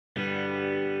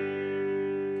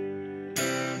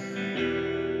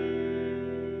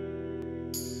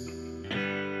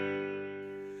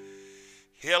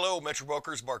Hello, Metro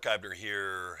Brokers. Mark Eibner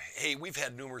here. Hey, we've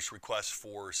had numerous requests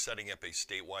for setting up a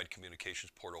statewide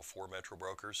communications portal for Metro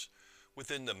Brokers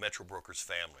within the Metro Brokers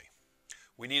family.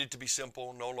 We need it to be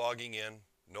simple, no logging in,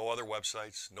 no other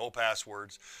websites, no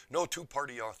passwords, no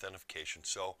two-party authentication.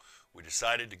 So we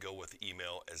decided to go with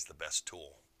email as the best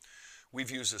tool.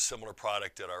 We've used a similar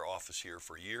product at our office here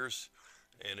for years,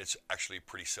 and it's actually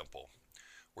pretty simple.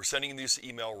 We're sending this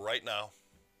email right now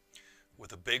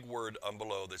with a big word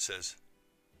below that says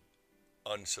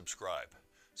unsubscribe.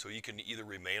 So you can either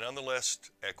remain on the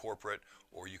list at corporate,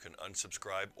 or you can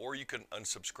unsubscribe, or you can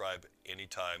unsubscribe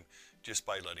anytime just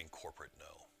by letting corporate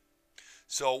know.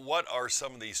 So what are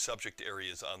some of these subject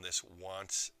areas on this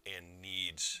wants and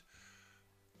needs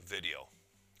video?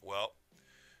 Well,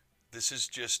 this is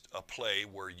just a play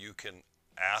where you can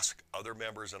ask other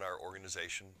members in our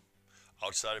organization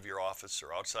outside of your office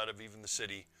or outside of even the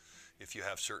city if you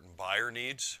have certain buyer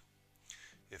needs,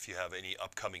 if you have any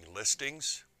upcoming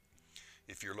listings,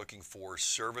 if you're looking for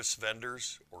service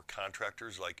vendors or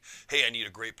contractors like, hey, I need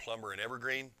a great plumber in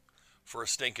Evergreen for a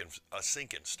sink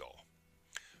install.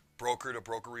 Broker to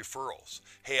broker referrals.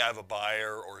 Hey, I have a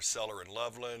buyer or a seller in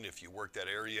Loveland. If you work that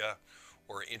area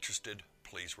or are interested,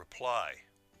 please reply.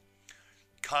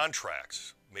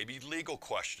 Contracts, maybe legal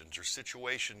questions or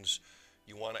situations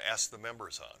you want to ask the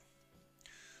members on.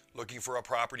 Looking for a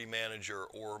property manager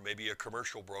or maybe a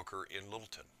commercial broker in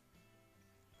Littleton.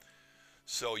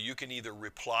 So you can either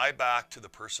reply back to the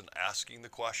person asking the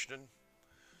question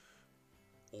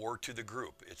or to the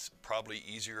group. It's probably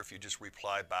easier if you just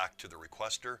reply back to the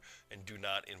requester and do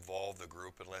not involve the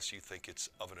group unless you think it's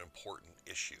of an important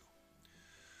issue.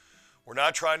 We're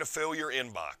not trying to fill your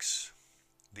inbox.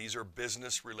 These are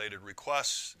business-related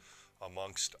requests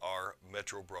amongst our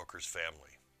Metro Brokers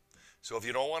family. So if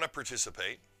you don't want to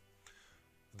participate,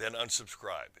 then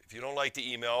unsubscribe. If you don't like the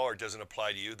email or it doesn't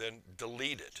apply to you, then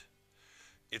delete it.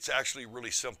 It's actually really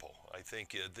simple. I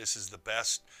think this is the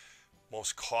best,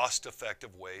 most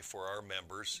cost-effective way for our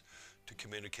members to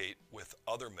communicate with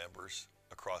other members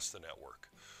across the network.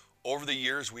 Over the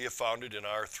years, we have found it in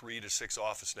our 3 to 6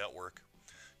 office network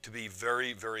to be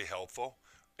very, very helpful,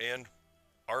 and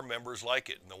our members like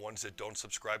it. And the ones that don't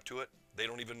subscribe to it, they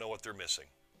don't even know what they're missing.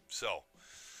 So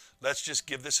let's just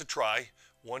give this a try.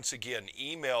 Once again,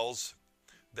 emails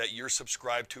that you're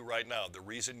subscribed to right now, the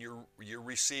reason you're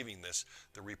receiving this,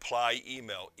 the reply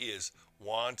email is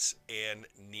wants and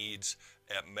needs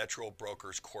at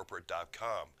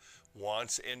metrobrokerscorporate.com.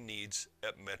 Wants and needs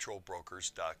at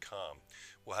metrobrokerscorporate.com.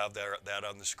 We'll have that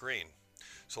on the screen.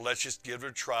 So let's just give it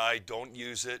a try. Don't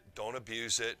use it. Don't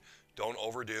abuse it. Don't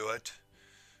overdo it.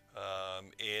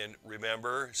 And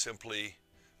remember, simply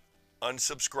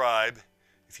unsubscribe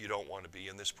if you don't want to be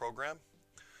in this program.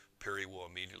 Perry will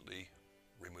immediately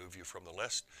remove you from the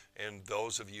list. And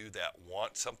those of you that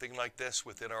want something like this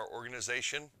within our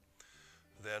organization,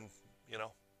 then,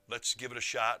 let's give it a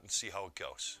shot and see how it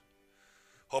goes.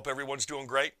 Hope everyone's doing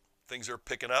great. Things are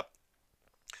picking up.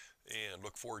 And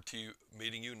look forward to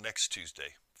meeting you next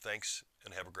Tuesday. Thanks,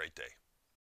 and have a great day.